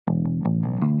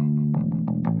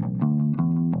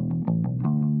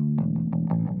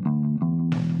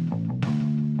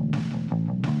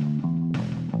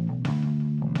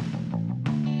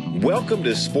Welcome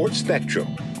to Sports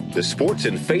Spectrum, the sports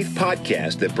and faith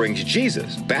podcast that brings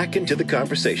Jesus back into the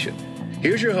conversation.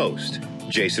 Here's your host,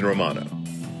 Jason Romano.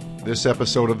 This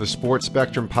episode of the Sports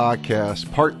Spectrum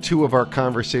podcast, part 2 of our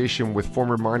conversation with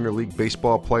former minor league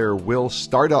baseball player Will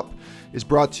Startup, is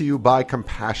brought to you by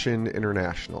Compassion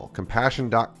International.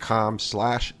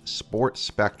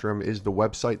 Compassion.com/sportspectrum is the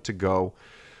website to go.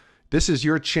 This is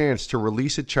your chance to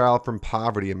release a child from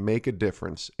poverty and make a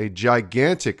difference, a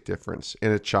gigantic difference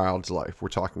in a child's life. We're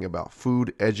talking about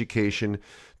food, education,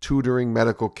 tutoring,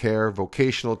 medical care,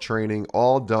 vocational training,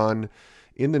 all done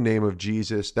in the name of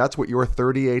Jesus. That's what your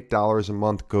 $38 a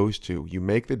month goes to. You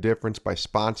make the difference by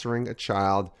sponsoring a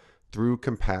child through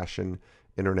Compassion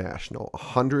International.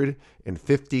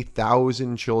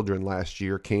 150,000 children last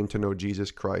year came to know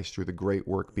Jesus Christ through the great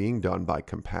work being done by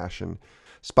Compassion.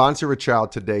 Sponsor a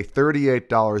child today,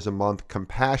 $38 a month,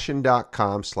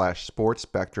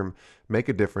 compassion.com/sportspectrum. Make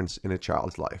a difference in a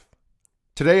child's life.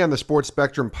 Today on the Sports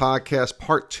Spectrum podcast,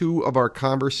 part 2 of our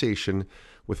conversation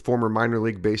with former minor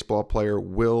league baseball player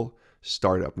Will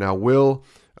Startup. Now, Will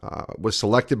was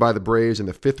selected by the Braves in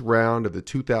the 5th round of the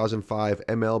 2005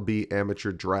 MLB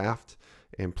Amateur Draft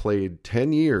and played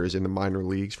 10 years in the minor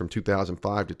leagues from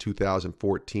 2005 to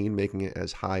 2014, making it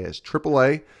as high as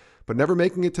AAA, but never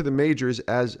making it to the majors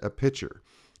as a pitcher.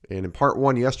 And in part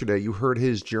 1 yesterday, you heard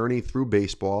his journey through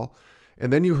baseball,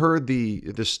 and then you heard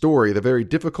the story, the very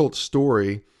difficult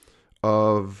story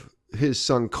of his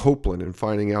son Copeland, and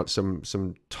finding out some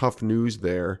tough news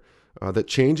there that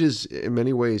changes in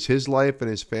many ways his life and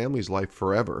his family's life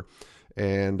forever.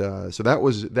 And so that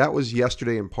was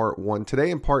yesterday in part 1. Today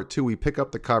in part 2, we pick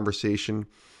up the conversation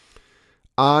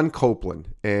on Copeland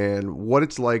and what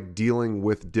it's like dealing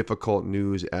with difficult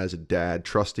news as a dad,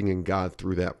 trusting in God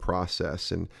through that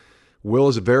process. And Will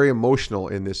is very emotional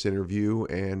in this interview,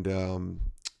 and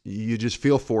you just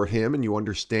feel for him, and you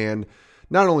understand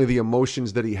not only the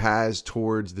emotions that he has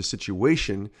towards the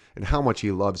situation and how much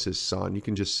he loves his son, you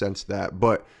can just sense that,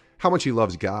 but how much he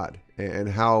loves God and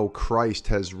how Christ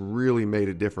has really made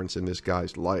a difference in this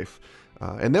guy's life.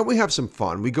 And then we have some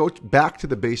fun. We go back to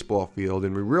the baseball field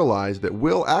and we realize that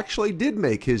Will actually did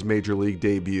make his major league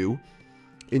debut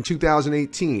in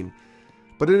 2018,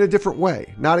 but in a different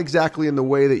way. Not exactly in the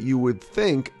way that you would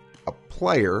think a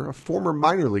former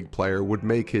minor league player, would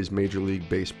make his major league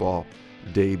baseball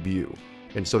debut.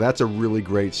 And so that's a really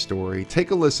great story. Take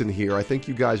a listen here. I think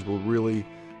you guys will really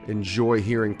enjoy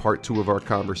hearing part 2 of our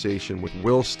conversation with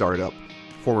Will Startup,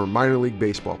 former minor league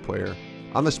baseball player,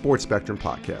 on the Sports Spectrum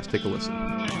podcast. Take a listen.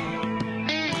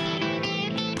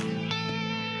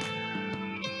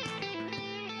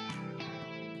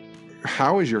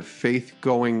 How is your faith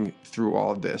going through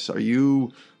all of this? Are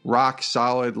you rock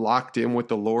solid, locked in with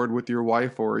the Lord with your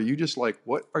wife, or are you just like,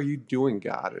 what are you doing,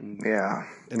 God? And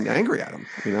angry at him,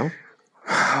 you know?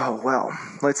 Oh, well,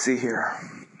 let's see here.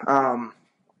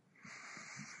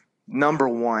 Number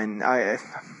one, I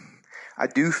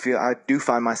do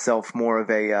find myself more of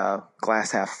a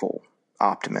glass half full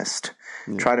optimist.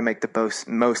 Try to make the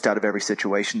most out of every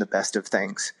situation, the best of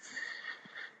things.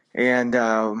 And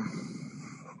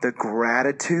the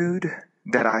gratitude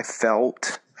that I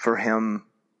felt for him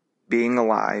being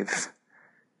alive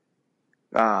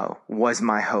was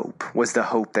my hope, was the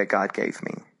hope that God gave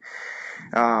me.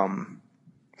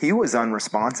 He was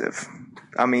unresponsive.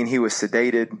 I mean, he was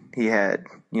sedated. He had,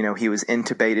 he was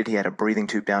intubated. He had a breathing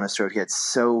tube down his throat. He had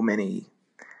so many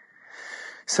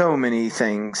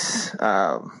things,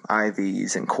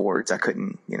 IVs and cords. I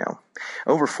couldn't,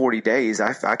 over 40 days,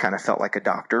 I kind of felt like a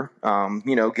doctor,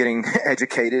 getting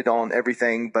educated on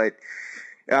everything. But,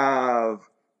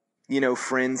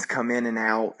 friends come in and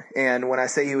out. And when I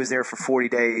say he was there for 40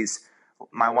 days,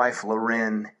 my wife,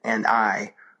 Loren, and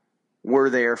I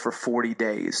were there for 40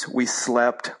 days. We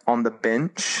slept on the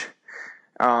bench,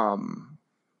 not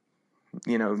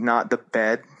the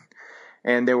bed.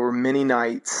 And there were many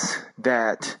nights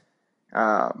that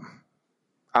I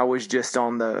was just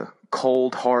on the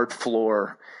cold, hard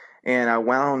floor, and I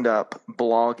wound up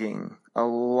blogging a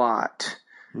lot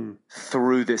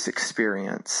through this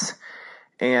experience.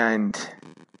 And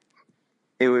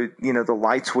it would, the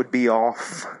lights would be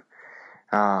off.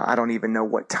 I don't even know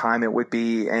what time it would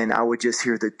be, and I would just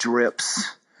hear the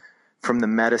drips from the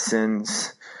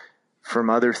medicines, from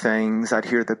other things. I'd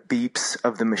hear the beeps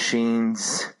of the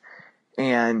machines,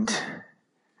 and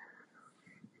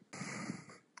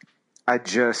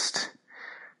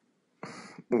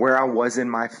where I was in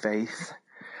my faith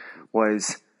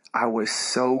was I was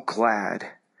so glad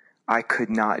I could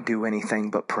not do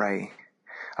anything but pray.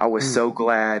 I was so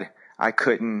glad I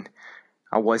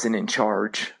wasn't in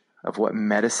charge of what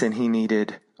medicine he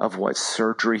needed, of what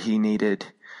surgery he needed.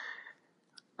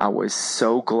 I was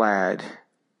so glad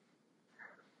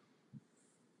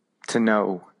to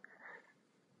know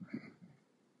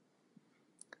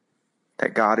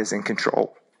that God is in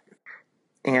control.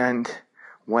 And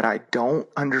what I don't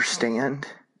understand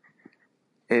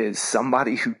is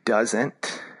somebody who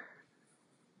doesn't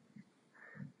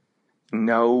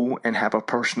know and have a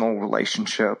personal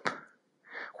relationship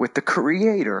with the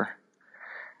Creator.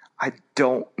 I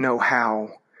don't know how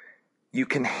you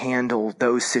can handle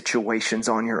those situations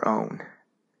on your own.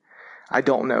 I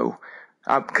don't know,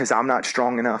 because I'm not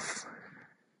strong enough.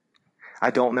 I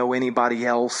don't know anybody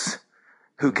else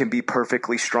who can be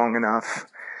perfectly strong enough.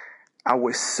 I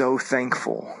was so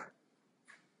thankful.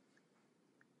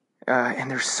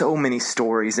 And there's so many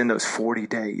stories in those 40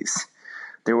 days.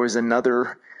 There was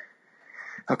another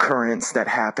occurrence that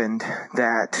happened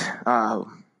that,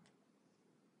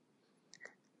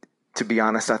 to be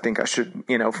honest, I think I should,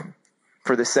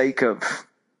 for the sake of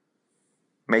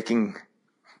making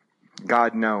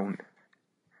God known,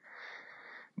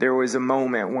 there was a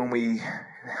moment when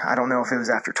I don't know if it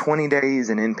was after 20 days,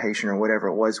 an inpatient or whatever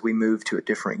it was, we moved to a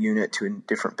different unit, to a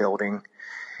different building,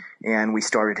 and we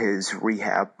started his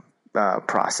rehab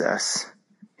process.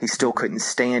 He still couldn't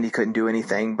stand, he couldn't do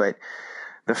anything, but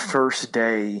the first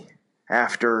day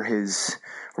after his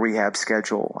rehab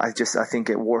schedule, I think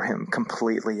it wore him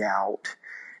completely out.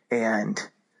 And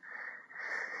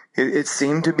it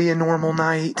seemed to be a normal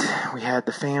night. We had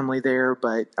the family there,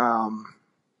 but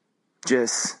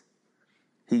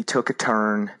he took a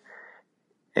turn,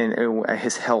 and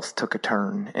his health took a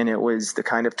turn. And it was the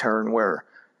kind of turn where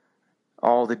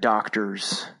all the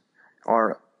doctors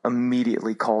are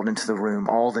immediately called into the room,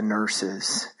 all the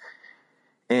nurses.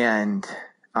 And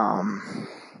I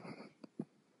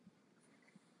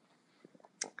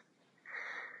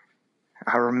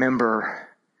remember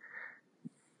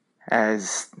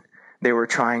as they were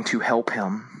trying to help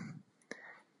him,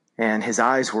 and his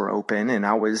eyes were open, and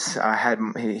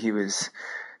he was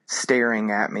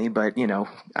staring at me, but,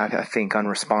 I think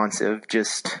unresponsive,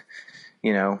 just,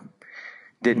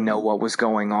 didn't know what was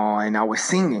going on. I was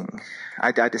singing.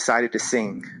 I decided to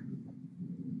sing.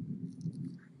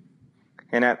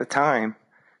 And at the time,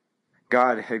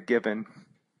 God had given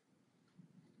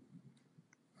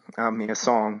me a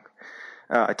song,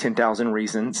 10,000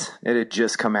 Reasons. It had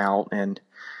just come out, and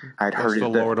I'd heard it.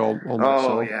 Lord, all my soul.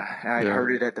 Oh yeah, I'd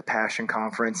heard it at the Passion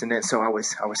Conference, and so I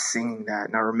was singing that,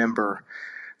 and I remember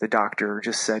the doctor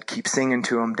just said, "Keep singing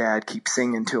to him, Dad. Keep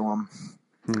singing to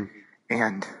him."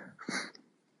 And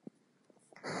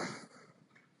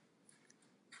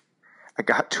I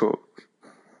got to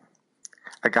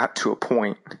a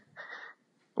point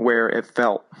where it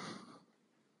felt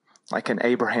like an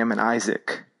Abraham and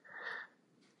Isaac.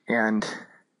 And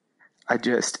I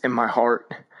just, in my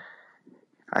heart,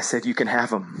 I said, "You can have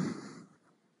them."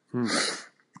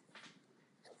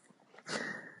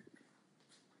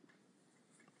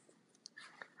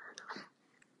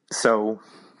 So,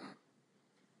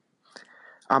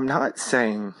 I'm not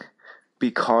saying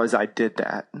because I did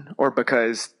that, or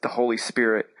because the Holy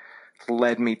Spirit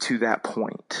led me to that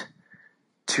point,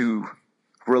 to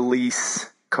release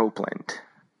Copeland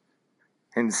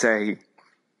and say,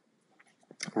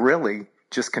 really,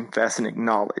 just confess and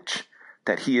acknowledge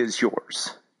that he is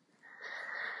yours.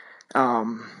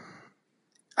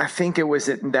 I think it was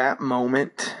at that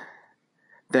moment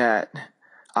that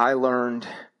I learned,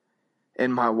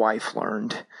 and my wife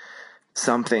learned,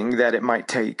 something that it might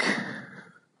take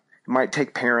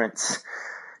parents,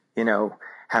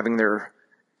 having their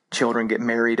children get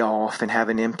married off and have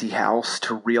an empty house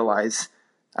to realize,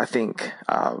 I think,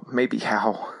 maybe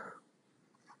how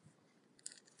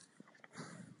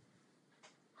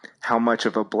much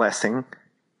of a blessing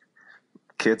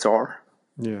kids are.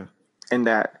 Yeah. And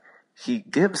that he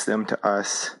gives them to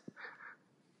us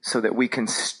so that we can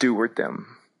steward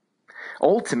them.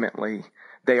 Ultimately,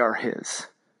 they are his.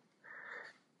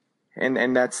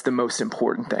 And that's the most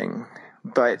important thing.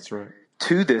 But that's right.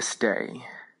 To this day,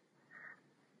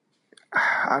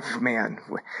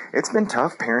 it's been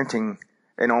tough parenting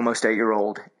an almost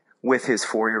 8-year-old with his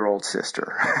 4-year-old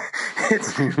sister.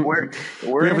 We're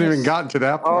we haven't even gotten to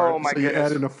that part. Oh my goodness. You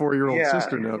add in a 4-year-old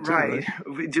sister now too, right?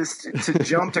 Just to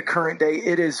jump to current day,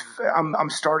 it is. I'm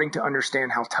starting to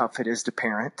understand how tough it is to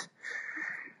parent.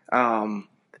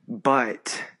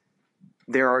 But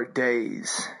there are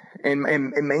days, and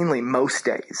mainly most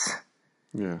days,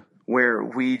 where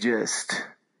we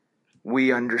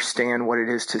understand what it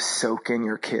is to soak in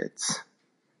your kids.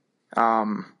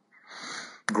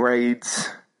 Grades.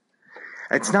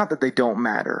 It's not that they don't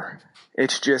matter.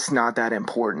 It's just not that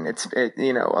important.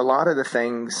 A lot of the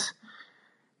things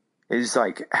is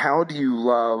like, how do you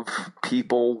love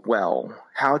people well?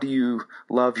 How do you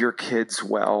love your kids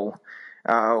well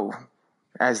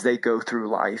as they go through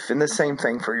life? And the same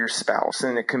thing for your spouse.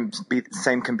 And the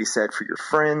same can be said for your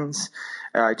friends,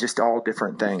 just all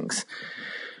different things.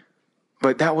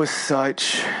 But that was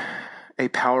such a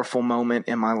powerful moment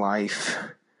in my life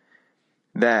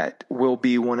that will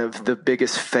be one of the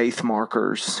biggest faith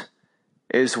markers,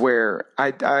 is where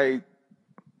I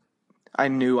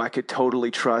knew I could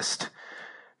totally trust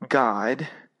God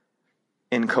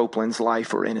in Copeland's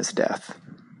life or in his death.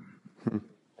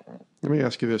 Let me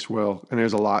ask you this, Will, and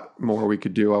there's a lot more we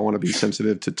could do. I want to be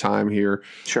sensitive to time here.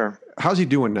 Sure. How's he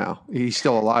doing now? He's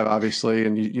still alive, obviously,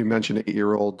 and you mentioned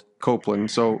 8-year-old Copeland.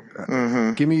 So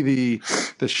give me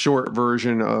the short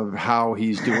version of how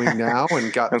he's doing now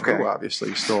and got through, obviously.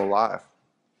 He's still alive.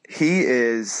 He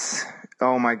is,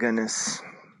 oh my goodness.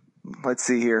 Let's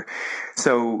see here.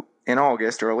 So in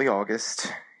early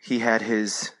August, he had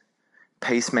his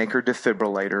pacemaker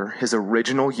defibrillator, his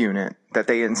original unit that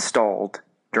they installed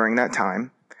during that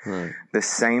time. Right. The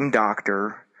same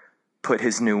doctor put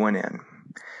his new one in.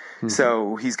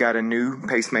 So he's got a new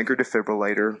pacemaker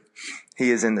defibrillator.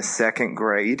 He is in the 2nd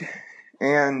grade.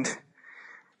 And,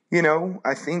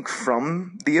 I think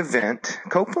from the event,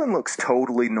 Copeland looks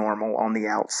totally normal on the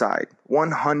outside.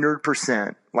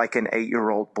 100% like an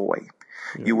 8-year-old boy.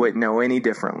 Yeah. You wouldn't know any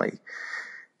differently.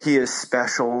 He is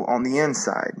special on the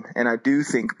inside. And I do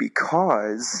think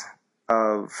because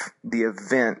of the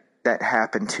event that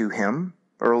happened to him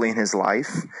early in his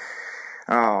life,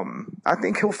 I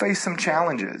think he'll face some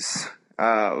challenges,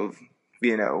 when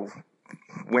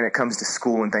it comes to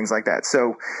school and things like that.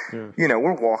 So,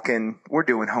 we're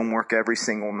doing homework every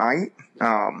single night.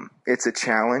 It's a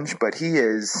challenge, but he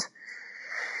is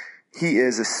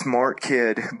a smart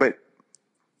kid, but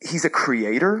he's a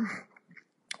creator,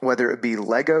 whether it be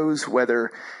Legos,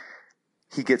 whether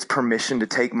he gets permission to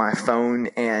take my phone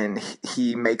and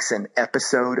he makes an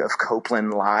episode of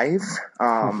Copeland Live.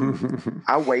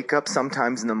 I wake up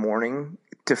sometimes in the morning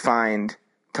to find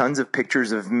tons of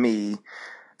pictures of me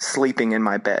sleeping in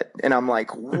my bed. And I'm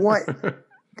like, what?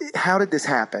 How did this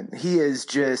happen? He is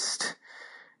just,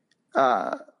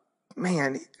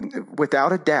 man,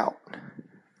 without a doubt.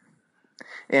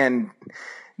 And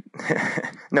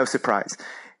no surprise,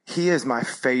 he is my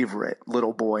favorite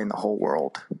little boy in the whole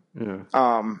world. Yeah.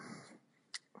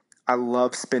 I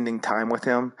love spending time with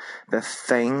him. The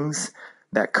things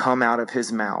that come out of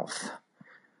his mouth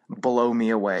blow me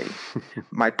away.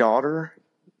 My daughter,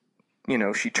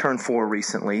 she turned 4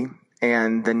 recently,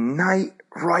 and the night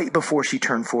right before she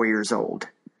turned 4 years old,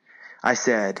 I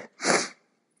said,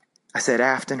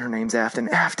 Afton, her name's Afton.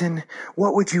 Afton,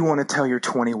 what would you want to tell your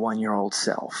 21-year-old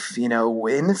self, in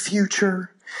the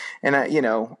future? And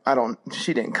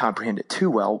she didn't comprehend it too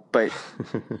well, but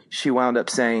she wound up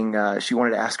saying, she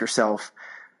wanted to ask herself,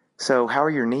 so how are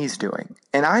your knees doing?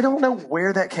 And I don't know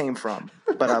where that came from,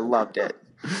 but I loved it.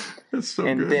 That's so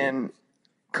and good. Then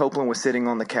Copeland was sitting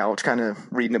on the couch kind of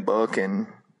reading a book, and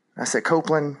I said,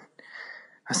 Copeland,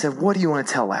 what do you want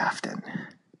to tell Afton?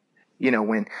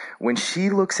 When she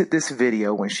looks at this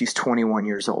video when she's 21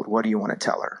 years old, what do you want to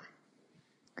tell her?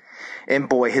 And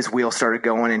boy, his wheels started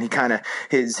going, and he kind of,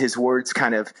 his words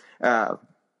kind of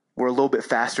were a little bit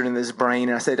faster than his brain.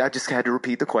 And I said, I just had to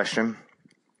repeat the question.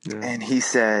 Yeah. And he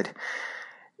said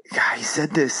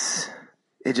this,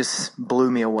 it just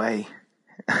blew me away.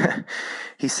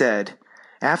 He said,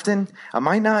 Afton, I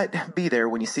might not be there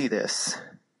when you see this,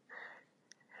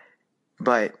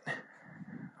 but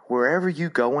wherever you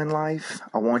go in life,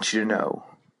 I want you to know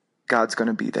God's going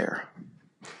to be there.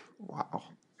 Wow.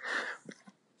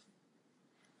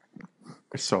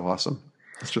 It's so awesome.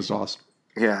 It's just awesome.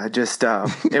 Yeah,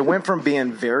 it went from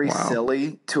being very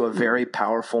silly to a very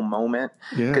powerful moment.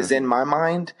 Because in my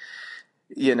mind,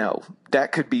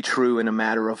 that could be true in a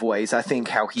matter of ways. I think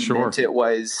how he meant it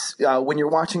was, when you're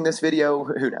watching this video,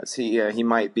 who knows? He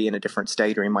might be in a different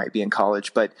state, or he might be in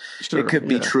college, but it could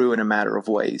be true in a matter of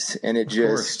ways. And it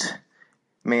just,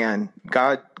 man,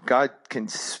 God can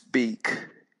speak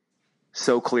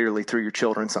so clearly through your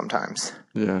children sometimes.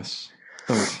 Yes.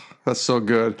 Oh, that's so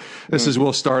good. This is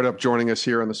Will Startup joining us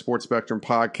here on the Sports Spectrum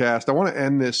podcast. I want to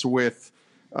end this with,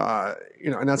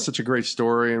 and that's such a great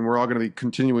story, and we're all going to be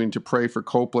continuing to pray for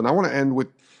Copeland. I want to end with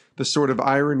the sort of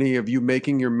irony of you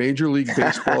making your Major League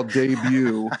Baseball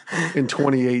debut in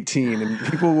 2018, and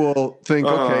people will think,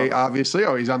 okay, obviously,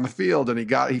 he's on the field and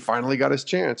he finally got his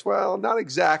chance. Well, not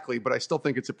exactly, but I still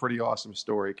think it's a pretty awesome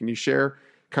story. Can you share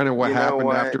kind of what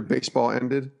happened after baseball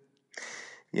ended?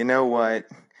 You know what?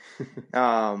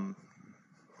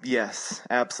 Yes,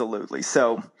 absolutely.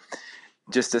 So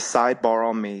just a sidebar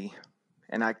on me.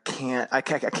 and I can't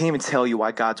even tell you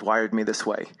why God's wired me this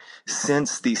way.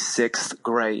 Since the 6th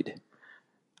grade,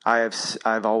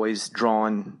 I've always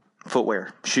drawn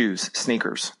footwear, shoes,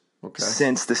 sneakers. Okay.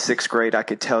 Since the 6th grade, I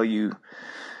could tell you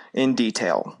in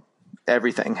detail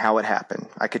everything, how it happened.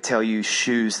 I could tell you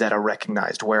shoes that I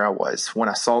recognized, where I was, when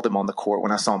I saw them on the court,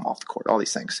 when I saw them off the court, all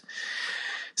these things.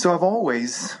 So I've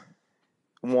always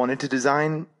wanted to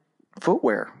design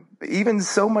footwear. Even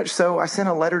so much so, I sent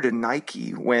a letter to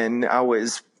Nike when I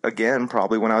was, again,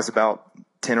 probably when I was about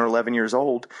 10 or 11 years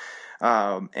old,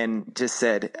 and just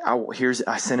said,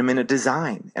 I sent them in a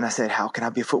design. And I said, how can I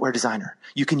be a footwear designer?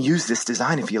 You can use this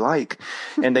design if you like.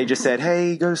 And they just said,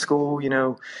 hey, go to school,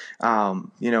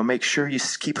 make sure you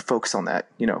keep a focus on that,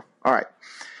 All right.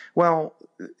 Well,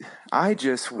 I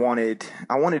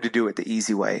wanted to do it the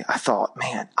easy way. I thought,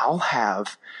 man, I'll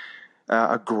have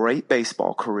a great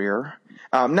baseball career.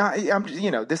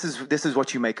 This is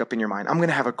what you make up in your mind. I'm going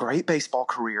to have a great baseball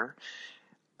career.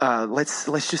 Let's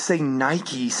just say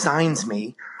Nike signs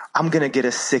me. I'm going to get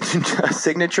a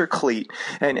signature cleat.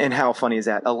 And how funny is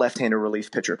that? A left-handed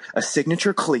relief pitcher, a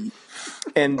signature cleat.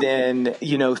 And then,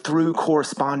 through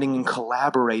corresponding and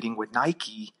collaborating with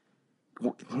Nike,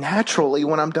 naturally,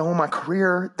 when I'm done with my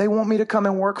career, they want me to come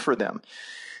and work for them.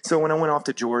 So when I went off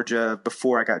to Georgia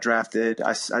before I got drafted,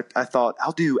 I thought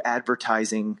I'll do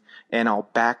advertising and I'll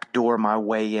backdoor my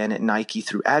way in at Nike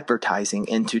through advertising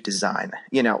into design.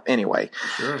 Anyway,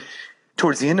 sure.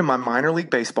 Towards the end of my minor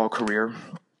league baseball career,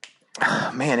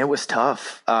 man, it was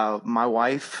tough. My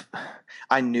wife,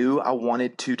 I knew I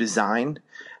wanted to design.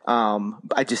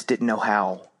 I just didn't know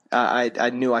how.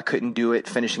 I knew I couldn't do it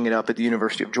finishing it up at the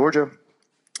University of Georgia.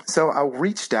 So I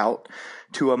reached out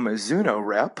to a Mizuno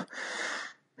rep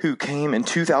who came in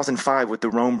 2005 with the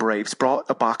Rome Braves, brought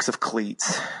a box of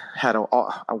cleats, had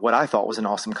what I thought was an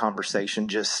awesome conversation,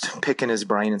 just picking his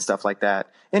brain and stuff like that.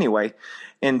 Anyway,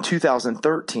 in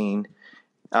 2013,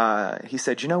 he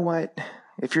said, you know what?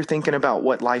 If you're thinking about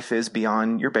what life is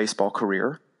beyond your baseball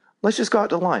career, let's just go out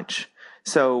to lunch.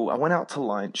 So I went out to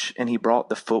lunch, and he brought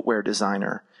the footwear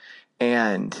designer.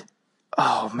 And,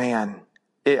 oh, man,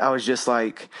 I was just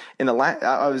like, I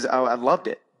loved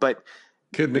it. But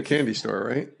kid in the candy store,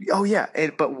 right? Oh, yeah.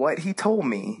 But what he told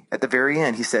me at the very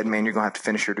end, he said, man, you're going to have to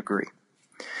finish your degree.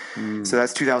 So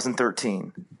that's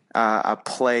 2013. I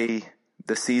play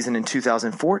the season in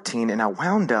 2014, and I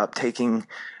wound up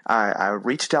I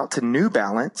reached out to New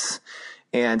Balance.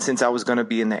 And since I was going to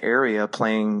be in the area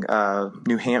playing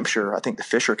New Hampshire, I think the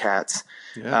Fisher Cats,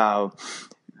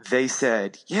 they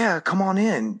said, yeah, come on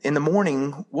in the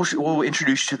morning. We'll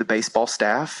introduce you to the baseball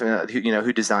staff,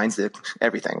 who designs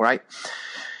everything, right?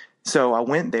 So I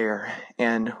went there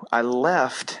and I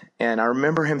left, and I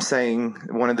remember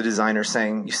one of the designers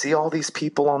saying, you see all these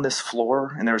people on this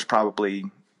floor? And there was probably,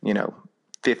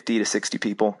 50 to 60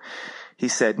 people. He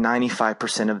said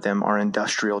 95% of them are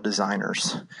industrial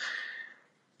designers.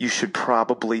 You should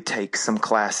probably take some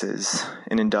classes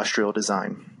in industrial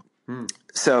design.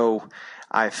 So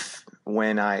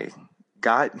when I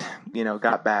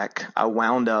got back, I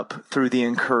wound up through the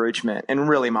encouragement, and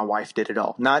really my wife did it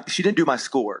all. She didn't do my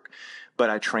schoolwork, but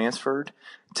I transferred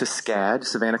to SCAD,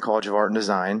 Savannah College of Art and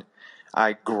Design.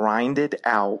 I grinded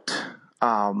out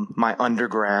my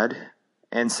undergrad,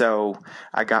 and so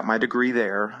I got my degree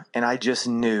there, and I just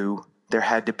knew there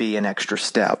had to be an extra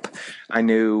step. I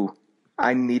knew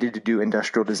I needed to do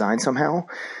industrial design somehow.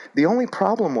 The only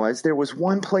problem was there was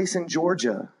one place in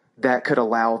Georgia that could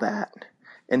allow that,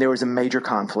 and there was a major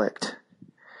conflict.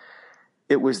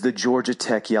 It was the Georgia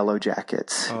Tech Yellow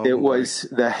Jackets. It was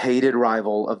the hated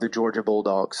rival of the Georgia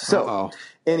Bulldogs. So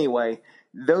anyway,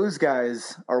 those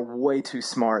guys are way too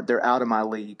smart. They're out of my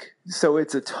league. So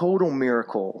it's a total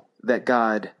miracle that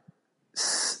God,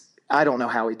 I don't know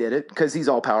how he did it because he's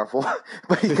all powerful,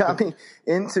 but he got me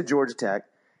into Georgia Tech,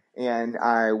 and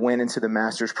I went into the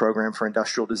master's program for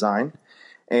industrial design.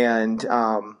 And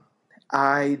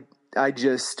I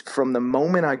just, from the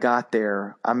moment I got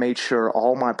there, I made sure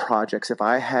all my projects, if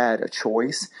I had a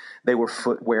choice, they were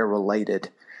footwear related.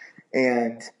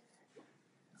 And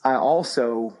I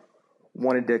also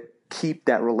wanted to keep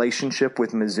that relationship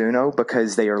with Mizuno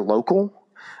because they are local,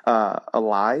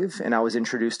 alive. And I was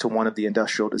introduced to one of the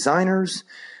industrial designers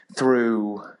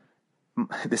through,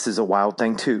 this is a wild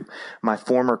thing too, my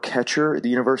former catcher at the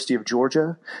University of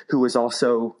Georgia, who was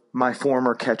also my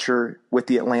former catcher with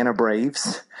the Atlanta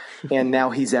Braves. And now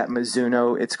he's at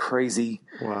Mizuno. It's crazy.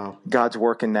 Wow. God's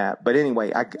working that. But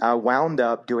anyway, I wound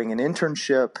up doing an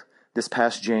internship this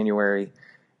past January,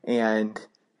 and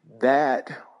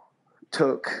that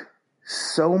took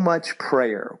so much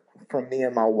prayer from me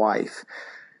and my wife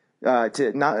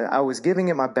I was giving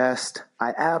it my best.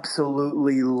 I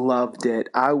absolutely loved it.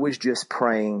 I was just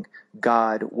praying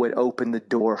God would open the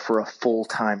door for a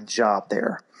full-time job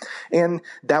there. And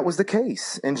that was the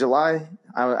case. In July,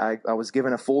 I was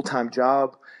given a full-time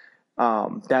job.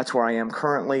 That's where I am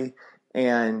currently.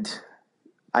 And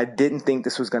I didn't think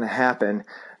this was going to happen.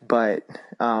 But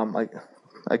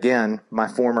again, my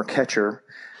former catcher,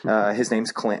 his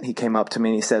name's Clint. He came up to me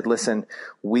and he said, listen,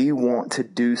 we want to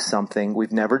do something.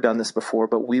 We've never done this before,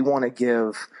 but we want to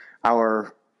give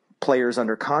our players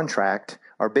under contract,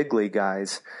 our big league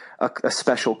guys, a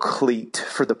special cleat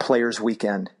for the players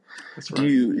weekend. That's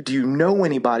right. Do you know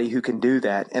anybody who can do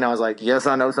that? And I was like, yes,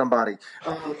 I know somebody.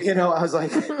 I was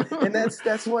like, and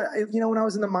that's what, when I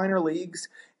was in the minor leagues,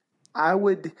 I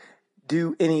would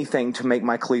do anything to make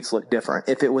my cleats look different.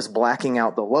 If it was blacking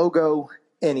out the logo,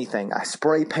 anything. I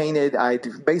spray painted,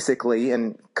 basically,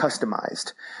 and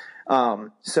customized.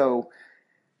 So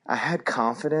I had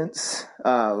confidence,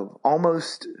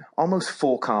 almost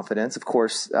full confidence. Of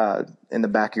course, in the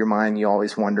back of your mind, you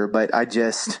always wonder, but I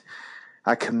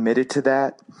committed to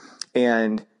that.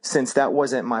 And since that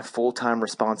wasn't my full-time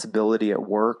responsibility at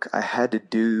work, I had to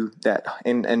do that.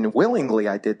 And willingly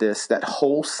I did this, that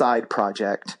whole side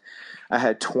project. I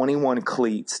had 21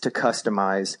 cleats to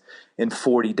customize in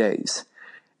 40 days.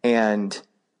 And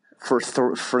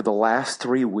for the last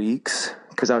 3 weeks,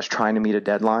 because I was trying to meet a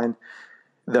deadline,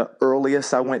 the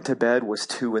earliest I went to bed was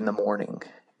 2 a.m.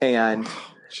 And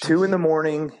 2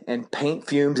 a.m. and paint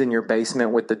fumes in your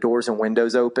basement with the doors and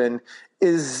windows open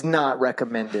is not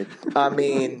recommended. I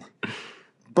mean,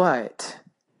 but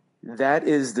that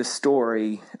is the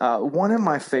story. One of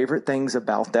my favorite things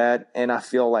about that, and I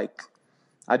feel like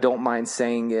I don't mind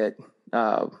saying it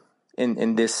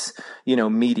in this,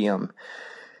 medium,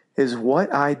 is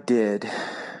what I did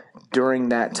during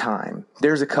that time.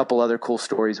 There's a couple other cool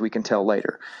stories we can tell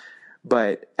later.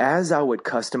 But as I would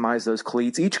customize those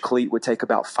cleats, each cleat would take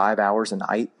about 5 hours a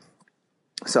night.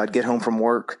 So I'd get home from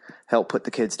work, help put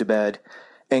the kids to bed,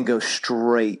 and go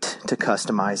straight to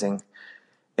customizing.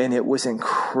 And it was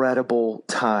incredible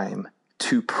time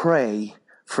to pray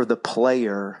for the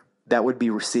player that would be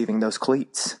receiving those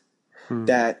cleats,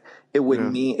 that it would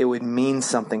mean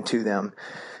something to them.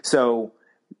 So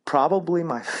probably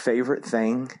my favorite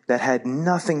thing that had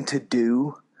nothing to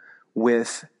do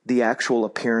with the actual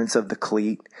appearance of the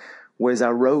cleat was I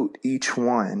wrote each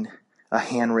one a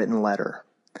handwritten letter.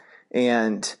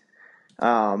 And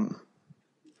of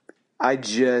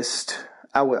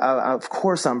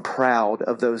course I'm proud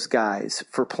of those guys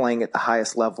for playing at the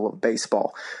highest level of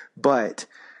baseball, but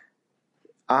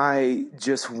I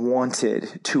just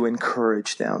wanted to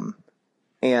encourage them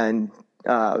and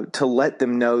to let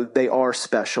them know they are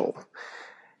special.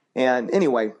 And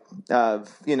anyway,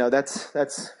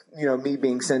 that's me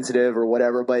being sensitive or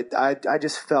whatever, but I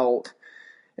just felt,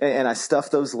 and I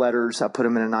stuffed those letters, I put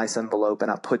them in a nice envelope, and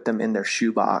I put them in their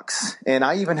shoebox. And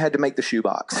I even had to make the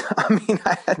shoebox. I mean,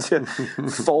 I had to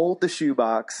fold the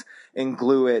shoebox and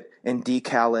glue it and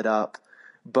decal it up,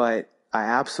 but I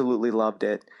absolutely loved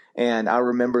it. And I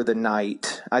remember the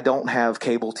night. I don't have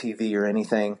cable TV or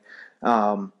anything,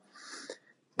 but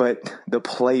the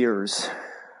players,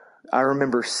 I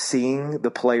remember seeing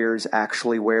the players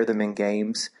actually wear them in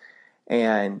games,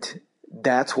 and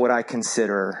that's what I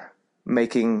consider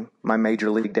making my major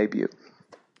league debut.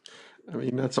 I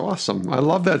mean, that's awesome. I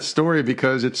love that story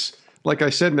because it's, like I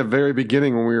said in the very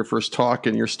beginning when we were first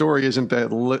talking, your story isn't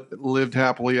that lived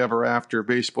happily ever after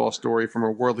baseball story from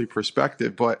a worldly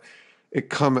perspective, but it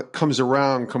comes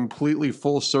around completely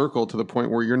full circle to the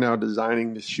point where you're now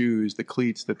designing the shoes, the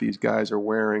cleats that these guys are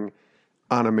wearing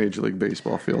on a Major League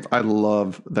Baseball field. I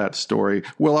love that story.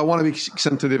 Well, I want to be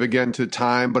sensitive again to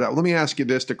time, but let me ask you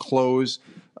this to close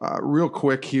real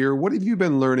quick here. What have you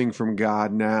been learning from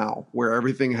God now, where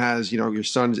everything has, your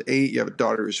son's 8, you have a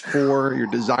daughter who's 4, you're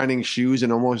designing shoes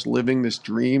and almost living this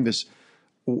dream, this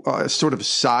sort of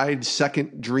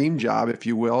second dream job, if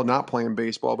you will, not playing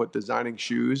baseball, but designing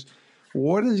shoes.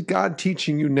 What is God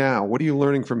teaching you now? What are you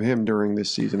learning from him during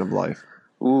this season of life?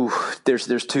 Ooh, there's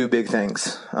 2 big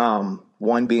things.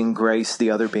 One being grace,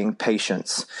 the other being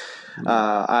patience.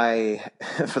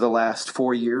 For the last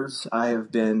 4 years, I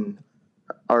have been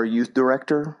our youth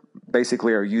director,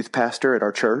 basically our youth pastor at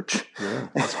our church. Yeah,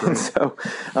 that's great. And so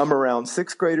I'm around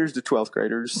 6th graders to 12th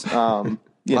graders. A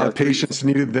lot of patience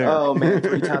needed there. Oh man,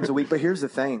 3 times a week. But here's the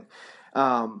thing,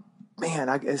 so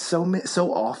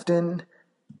often.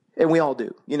 And we all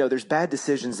do. There's bad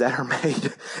decisions that are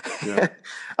made. Yeah.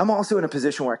 I'm also in a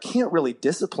position where I can't really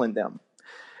discipline them.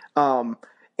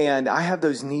 And I have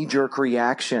those knee-jerk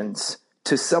reactions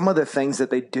to some of the things that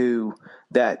they do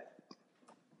that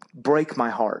break my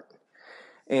heart.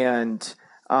 And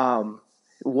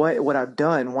what I've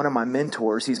done, one of my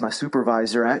mentors, he's my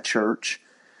supervisor at church,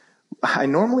 I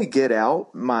normally get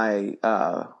out my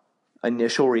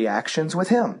initial reactions with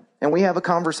him. And we have a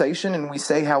conversation and we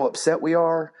say how upset we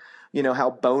are,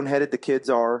 how boneheaded the kids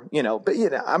are,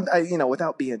 but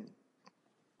without being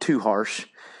too harsh.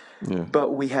 Yeah.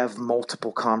 But we have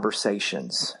multiple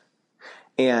conversations.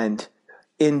 And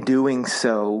in doing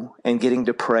so and getting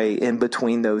to pray in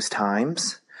between those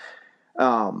times,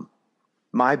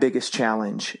 my biggest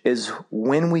challenge is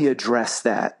when we address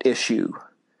that issue,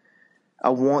 I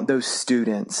want those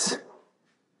students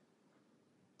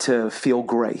to feel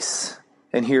grace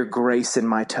and hear grace in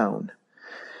my tone.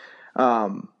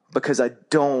 Because I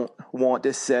don't want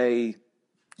to say,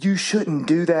 you shouldn't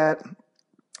do that,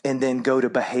 and then go to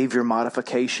behavior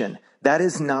modification. That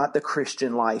is not the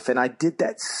Christian life. And I did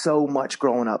that so much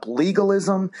growing up.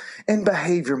 Legalism and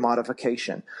behavior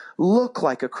modification. Look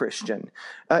like a Christian.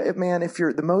 Man, if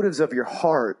the motives of your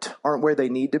heart aren't where they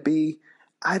need to be,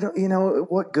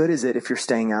 what good is it if you're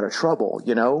staying out of trouble,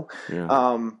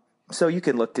 Yeah. So you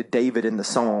can look to David in the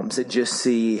Psalms and just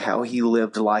see how he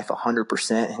lived life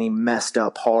 100% and he messed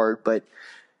up hard, but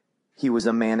he was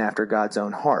a man after God's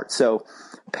own heart. So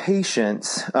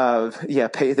patience,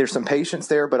 there's some patience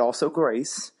there, but also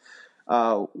grace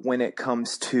when it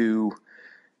comes to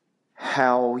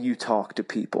how you talk to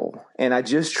people. And I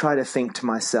just try to think to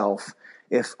myself,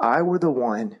 if I were the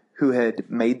one who had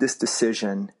made this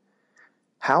decision,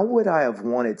 how would I have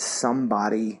wanted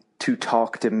somebody to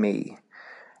talk to me?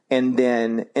 And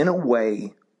then in a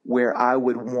way where I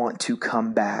would want to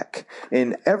come back.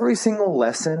 And every single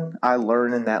lesson I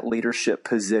learn in that leadership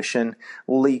position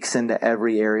leaks into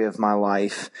every area of my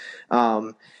life.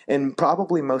 And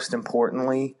probably most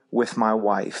importantly, with my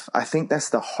wife. I think that's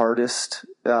the hardest,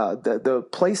 the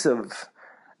place of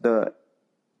an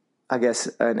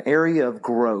area of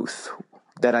growth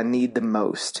that I need the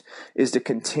most is to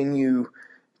continue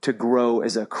to grow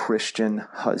as a Christian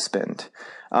husband.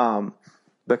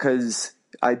 Because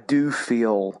I do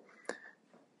feel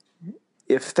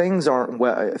if things aren't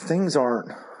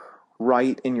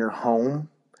right in your home,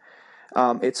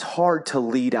 it's hard to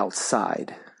lead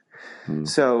outside.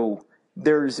 So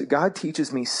God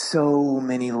teaches me so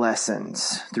many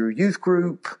lessons through youth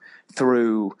group,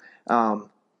 through I'm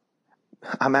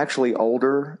actually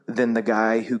older than the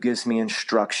guy who gives me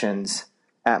instructions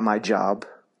at my job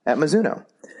at Mizuno.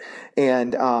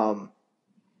 And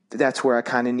that's where I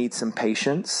kind of need some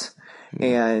patience.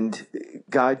 And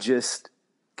God just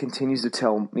continues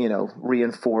to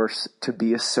reinforce to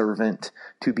be a servant,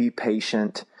 to be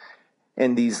patient.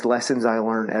 And these lessons I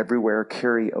learn everywhere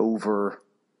carry over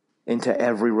into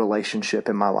every relationship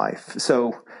in my life.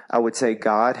 So I would say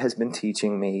God has been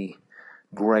teaching me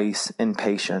grace and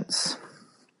patience.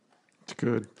 It's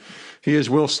good. He is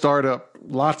Will Startup.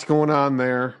 Lots going on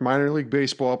there. Minor league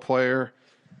baseball player,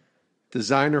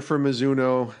 designer for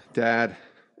Mizuno, dad,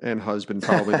 and husband,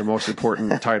 probably the most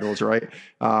important titles, right?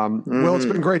 Will, it's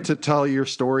been great to tell your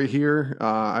story here.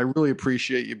 I really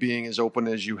appreciate you being as open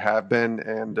as you have been,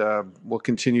 and we'll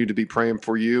continue to be praying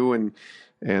for you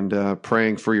and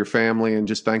praying for your family. And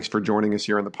just thanks for joining us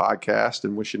here on the podcast,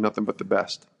 and wish you nothing but the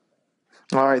best.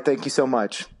 All right. Thank you so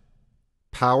much.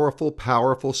 Powerful,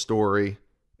 powerful story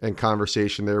and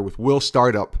conversation there with Will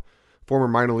Startup, former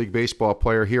minor league baseball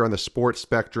player here on the Sports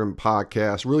Spectrum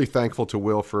podcast. Really thankful to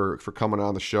Will for coming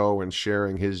on the show and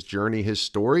sharing his journey, his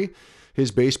story,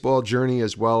 his baseball journey,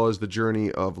 as well as the journey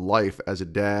of life as a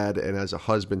dad and as a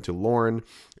husband to Lauren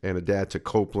and a dad to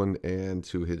Copeland and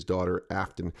to his daughter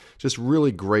Afton. Just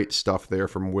really great stuff there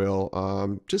from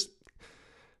Will. Just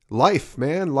life,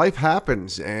 man. Life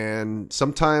happens. And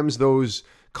sometimes those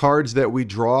cards that we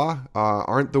draw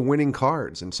aren't the winning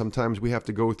cards. And sometimes we have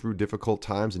to go through difficult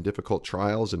times and difficult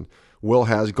trials. And Will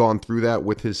has gone through that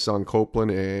with his son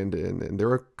Copeland, and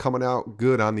they're coming out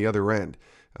good on the other end,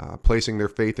 placing their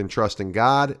faith and trust in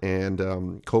God.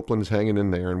 And Copeland is hanging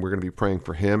in there, and we're going to be praying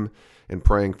for him and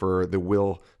praying for the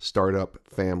Will Startup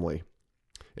family.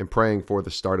 And praying for the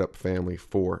Startup family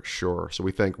for sure. So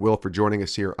we thank Will for joining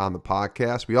us here on the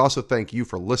podcast. We also thank you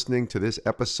for listening to this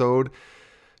episode.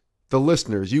 The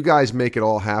listeners, you guys make it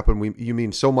all happen. You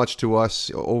mean so much to us.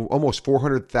 Almost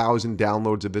 400,000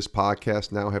 downloads of this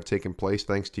podcast now have taken place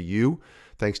thanks to you.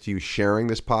 Thanks to you sharing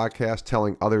this podcast,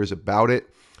 telling others about it,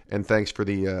 and thanks for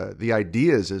the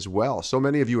ideas as well. So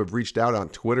many of you have reached out on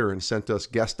Twitter and sent us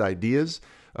guest ideas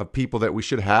of people that we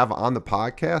should have on the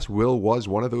podcast. Will was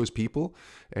one of those people,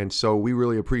 and so we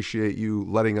really appreciate you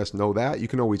letting us know that. You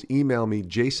can always email me,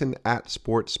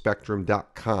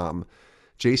 jason@sportspectrum.com.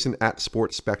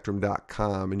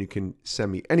 jason@sportspectrum.com, and you can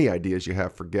send me any ideas you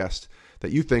have for guests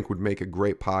that you think would make a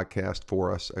great podcast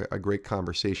for us, a great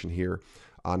conversation here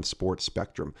on Sports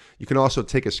Spectrum. You can also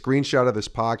take a screenshot of this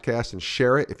podcast and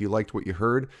share it if you liked what you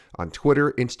heard on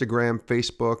Twitter, Instagram,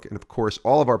 Facebook, and of course,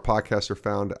 all of our podcasts are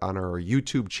found on our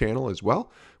YouTube channel as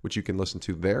well, which you can listen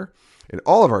to there. And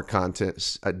all of our content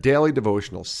is a daily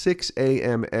devotional, 6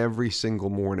 a.m. every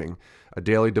single morning. A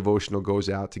daily devotional goes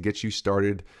out to get you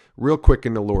started real quick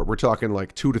in the Lord. We're talking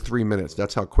like 2 to 3 minutes.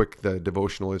 That's how quick the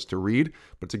devotional is to read.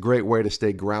 But it's a great way to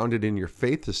stay grounded in your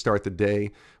faith, to start the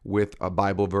day with a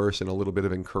Bible verse and a little bit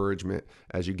of encouragement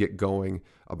as you get going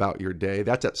about your day.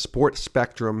 That's at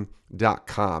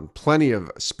sportspectrum.com. Plenty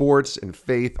of sports and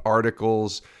faith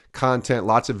articles, content,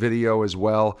 lots of video as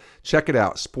well. Check it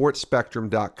out,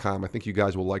 sportspectrum.com. I think you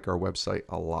guys will like our website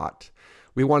a lot.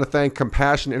 We want to thank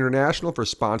Compassion International for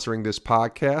sponsoring this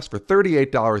podcast. For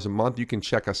 $38 a month, you can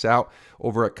check us out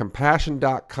over at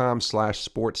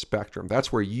compassion.com/sportspectrum.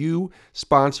 That's where you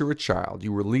sponsor a child.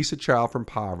 You release a child from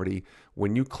poverty.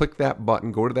 When you click that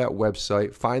button, go to that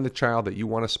website, find the child that you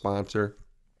want to sponsor,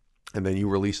 and then you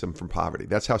release them from poverty.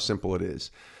 That's how simple it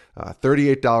is.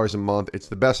 $38 a month. It's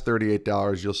the best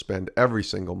 $38 you'll spend every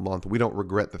single month. We don't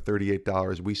regret the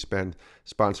 $38 we spend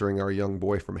sponsoring our young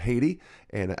boy from Haiti,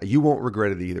 and you won't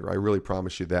regret it either. I really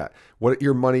promise you that. What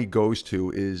your money goes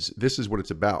to this is what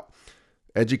it's about.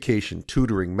 Education,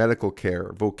 tutoring, medical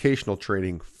care, vocational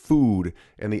training, food,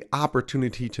 and the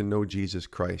opportunity to know Jesus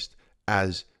Christ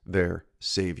as their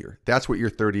Savior. That's what your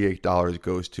 $38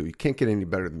 goes to. You can't get any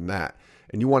better than that.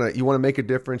 And you want to make a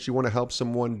difference, you want to help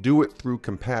someone, do it through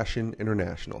Compassion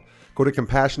International. Go to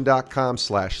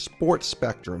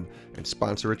compassion.com/sportspectrum and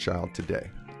sponsor a child today.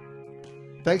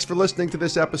 Thanks for listening to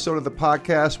this episode of the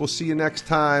podcast. We'll see you next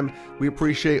time. We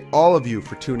appreciate all of you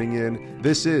for tuning in.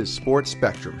 This is Sports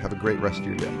Spectrum. Have a great rest of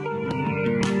your day.